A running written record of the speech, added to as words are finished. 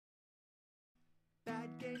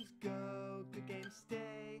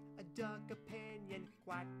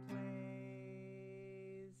Quack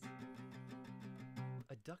plays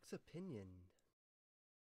A Duck's Opinion.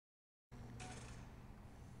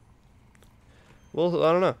 Well,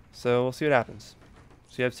 I don't know. So we'll see what happens.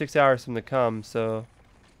 So you have 6 hours from to come, so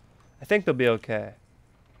I think they'll be okay.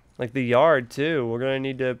 Like the yard too, we're gonna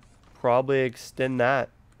need to probably extend that.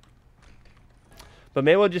 But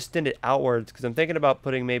maybe we'll just extend it outwards, because I'm thinking about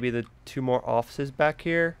putting maybe the 2 more offices back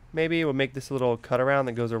here. Maybe we'll make this a little cut around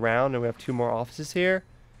that goes around, and we have 2 more offices here.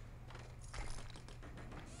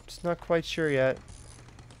 Just not quite sure yet.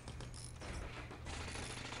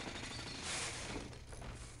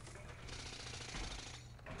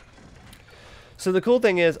 So the cool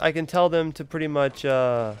thing is I can tell them to pretty much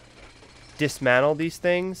dismantle these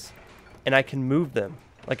things, and I can move them.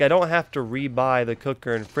 Like I don't have to rebuy the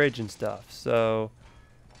cooker and fridge and stuff. So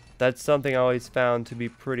that's something I always found to be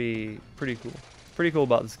pretty cool. Pretty cool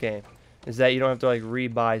about this game is that you don't have to like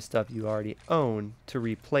rebuy stuff you already own to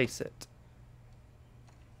replace it.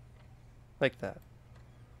 Like that.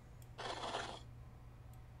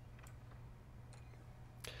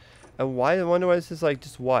 And why I wonder why this is like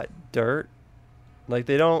just what? Dirt? Like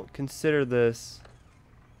they don't consider this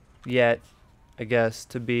yet, I guess,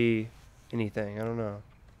 to be anything. I don't know.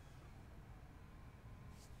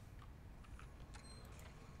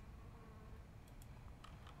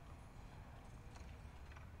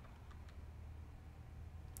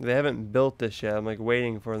 They haven't built this yet. I'm like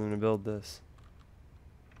waiting for them to build this.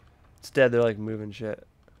 Instead, they're like moving shit.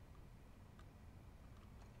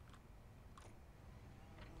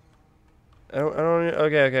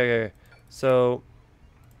 Okay. So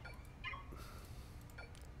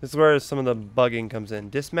this is where some of the bugging comes in.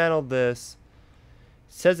 Dismantle this.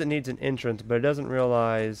 It says it needs an entrance, but it doesn't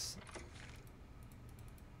realize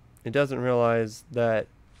that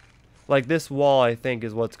like this wall I think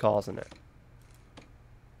is what's causing it.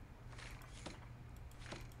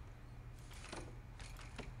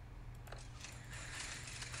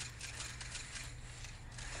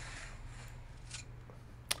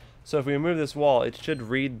 So if we remove this wall, it should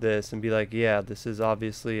read this and be like, yeah, this is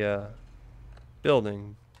obviously a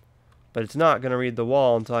building. But it's not going to read the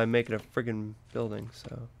wall until I make it a friggin' building,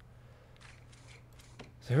 so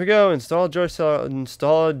here we go. Install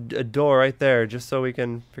a door right there, just so we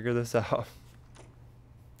can figure this out.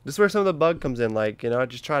 This is where some of the bug comes in, like, you know, I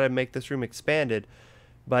just try to make this room expanded,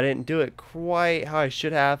 but I didn't do it quite how I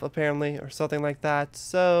should have, apparently, or something like that,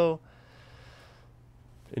 so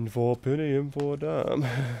in for a penny, in for a dime.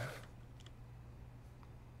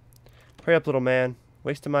 Hurry up, little man.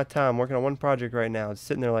 Wasting my time working on one project right now. Just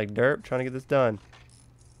sitting there like derp, trying to get this done.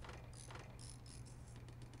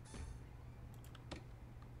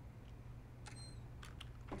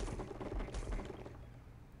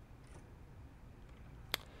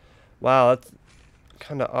 Wow, that's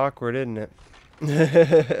kind of awkward, isn't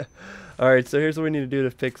it? Alright, so here's what we need to do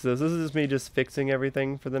to fix this. This is just me just fixing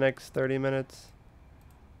everything for the next 30 minutes.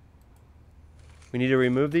 We need to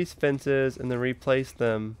remove these fences and then replace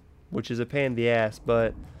them, which is a pain in the ass,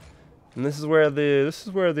 but and this is where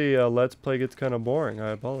the Let's Play gets kind of boring.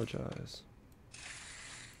 I apologize.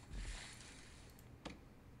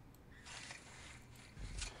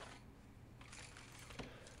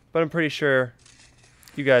 But I'm pretty sure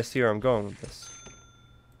you guys see where I'm going with this.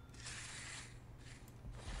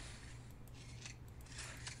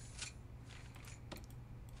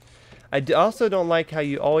 I also don't like how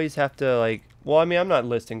you always have to like. Well, I mean, I'm not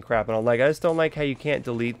listing crap and all. Like, I just don't like how you can't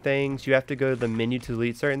delete things. You have to go to the menu to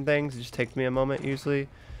delete certain things. It just takes me a moment usually.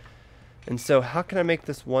 And so, how can I make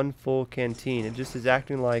this one full canteen? It just is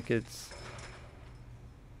acting like it's.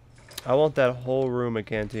 I want that whole room a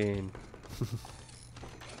canteen.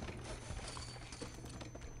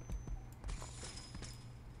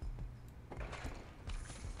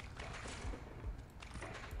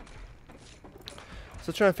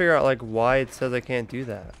 Still trying to figure out like why it says I can't do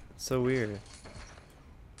that. It's so weird.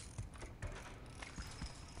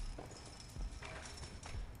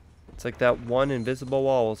 It's like that one invisible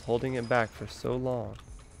wall was holding it back for so long.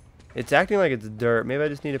 It's acting like it's dirt. Maybe I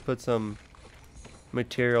just need to put some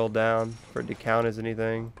material down for it to count as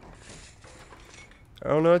anything. I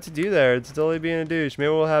don't know what to do there. It's totally being a douche. Maybe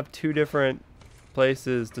we'll have 2 different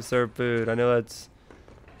places to serve food. I know that's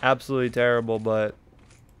absolutely terrible, but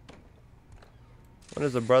what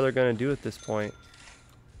is a brother gonna do at this point?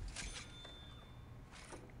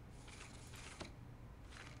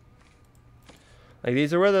 Like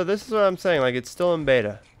these are where this is what I'm saying, like it's still in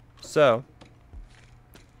beta. So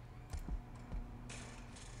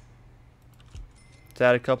let's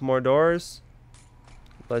add a couple more doors.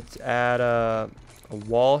 Let's add a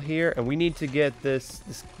wall here, and we need to get this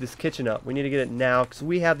kitchen up. We need to get it now because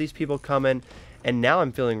we have these people coming And now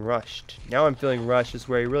I'm feeling rushed. Now I'm feeling rushed is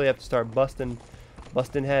where you really have to start busting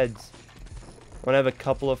heads. I want to have a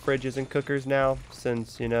couple of fridges and cookers now,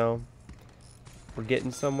 since, you know, we're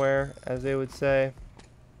getting somewhere, as they would say.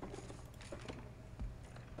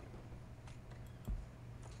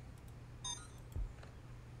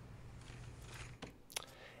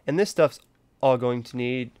 And this stuff's all going to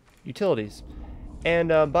need utilities. And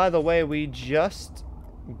by the way, we just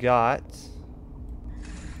got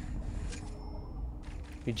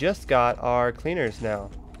our cleaners now,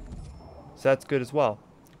 so that's good as well.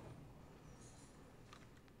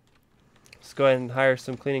 Let's go ahead and hire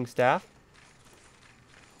some cleaning staff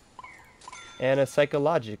and a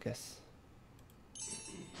psychologicus.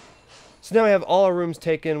 So now we have all our rooms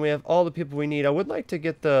taken. We have all the people we need. I would like to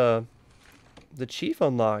get the chief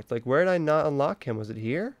unlocked. Like, where did I not unlock him? Was it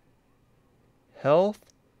here? Health,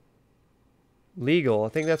 legal. I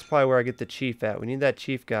think that's probably where I get the chief at. We need that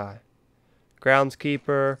chief guy.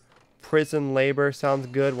 Groundskeeper, prison labor sounds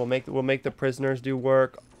good. We'll make the prisoners do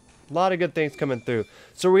work. A lot of good things coming through.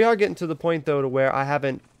 So we are getting to the point though to where I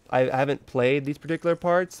haven't played these particular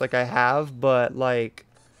parts. Like I have, but like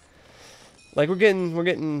we're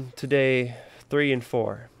getting to day 3 and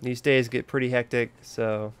 4. These days get pretty hectic,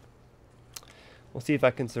 so we'll see if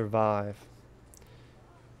I can survive.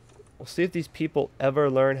 We'll see if these people ever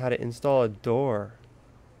learn how to install a door.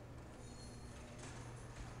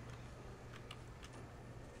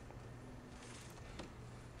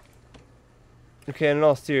 Okay, and in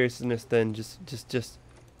all seriousness then, just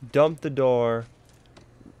dump the door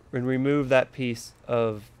and remove that piece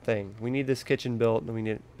of thing. We need this kitchen built, and we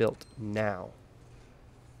need it built now.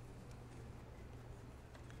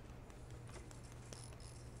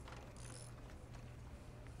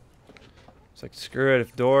 It's like, screw it,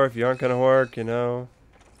 if you aren't gonna work, you know.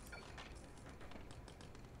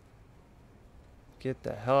 Get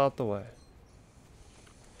the hell out the way.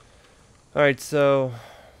 Alright, so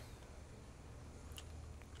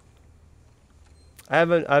I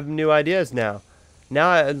have new ideas now.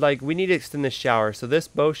 Now, like, we need to extend the shower. So this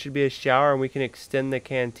both should be a shower, and we can extend the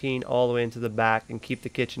canteen all the way into the back and keep the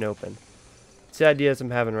kitchen open. It's the ideas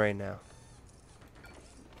I'm having right now.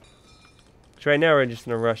 So right now we're just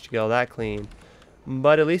in a rush to get all that clean.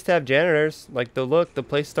 But at least have janitors. Like, the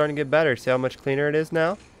place is starting to get better. See how much cleaner it is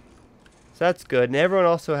now? So that's good. And everyone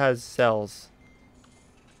also has cells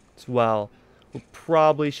as well. We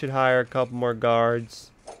probably should hire a couple more guards.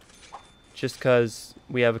 Just because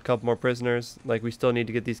we have a couple more prisoners. Like, we still need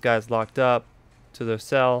to get these guys locked up to their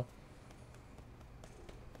cell.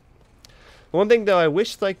 One thing though, I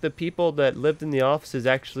wish like the people that lived in the offices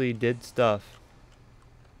actually did stuff.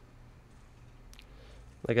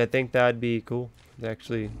 Like, I think that'd be cool. They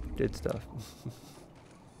actually did stuff.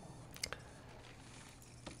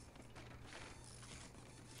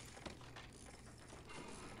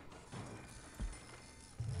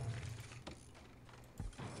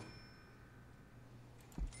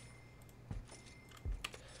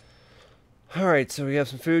 Alright, so we have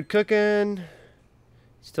some food cooking.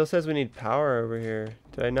 Still says we need power over here.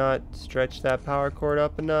 Did I not stretch that power cord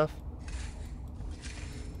up enough?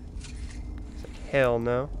 It's like, hell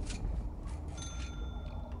no.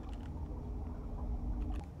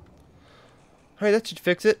 Alright, that should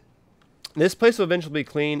fix it. This place will eventually be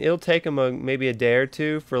clean. It'll take them maybe a day or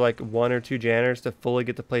two for like 1 or 2 janitors to fully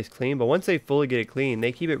get the place clean. But once they fully get it clean,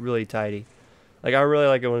 they keep it really tidy. Like, I really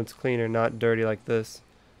like it when it's clean and not dirty like this.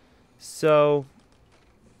 So,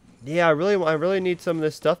 yeah, I really need some of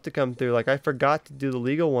this stuff to come through. Like, I forgot to do the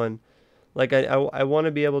legal one. Like, I want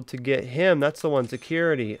to be able to get him. That's the one,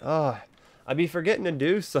 security. I'd be forgetting to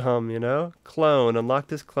do some, you know? Clone. Unlock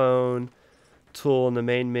this clone tool in the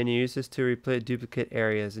main menu. Use this to replace duplicate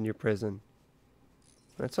areas in your prison.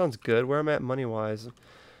 That sounds good. Where am I at money-wise?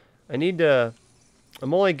 I need to...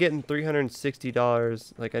 I'm only getting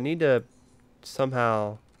 $360. Like, I need to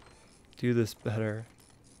somehow do this better.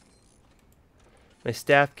 My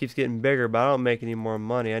staff keeps getting bigger, but I don't make any more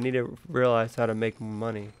money. I need to realize how to make more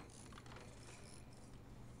money.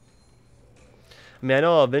 I mean, I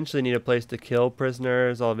know I'll eventually need a place to kill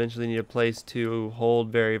prisoners. I'll eventually need a place to hold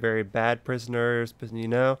very, very bad prisoners, you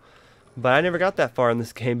know. But I never got that far in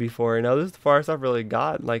this game before. You know, this is the farthest I've really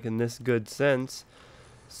got, like, in this good sense.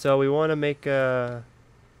 So we want to make a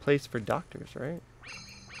place for doctors, right?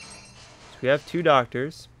 So we have 2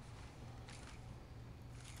 doctors.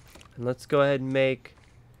 And let's go ahead and make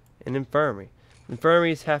an infirmary.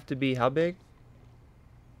 Infirmaries have to be how big?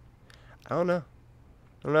 I don't know.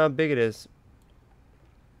 I don't know how big it is.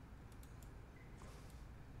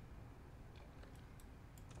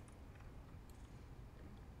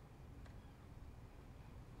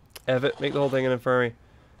 F it, make the whole thing an infirmary.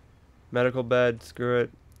 Medical bed, screw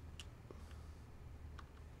it.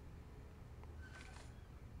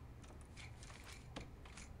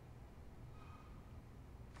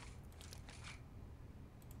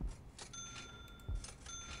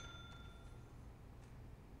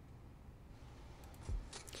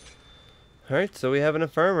 Alright, so we have an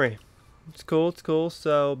infirmary. It's cool, it's cool.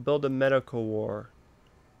 So, build a medical ward.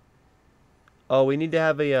 Oh, we need to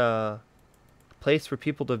have a place for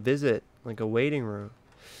people to visit, like a waiting room.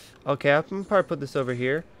 Okay, I'm gonna probably put this over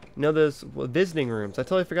here. You know those visiting rooms? I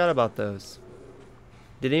totally forgot about those.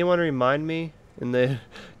 Did anyone remind me in the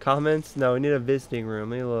comments? No, we need a visiting room.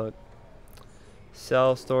 Let me look.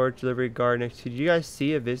 Cell, storage, delivery, garden. Did you guys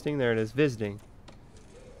see a visiting? There it is, visiting.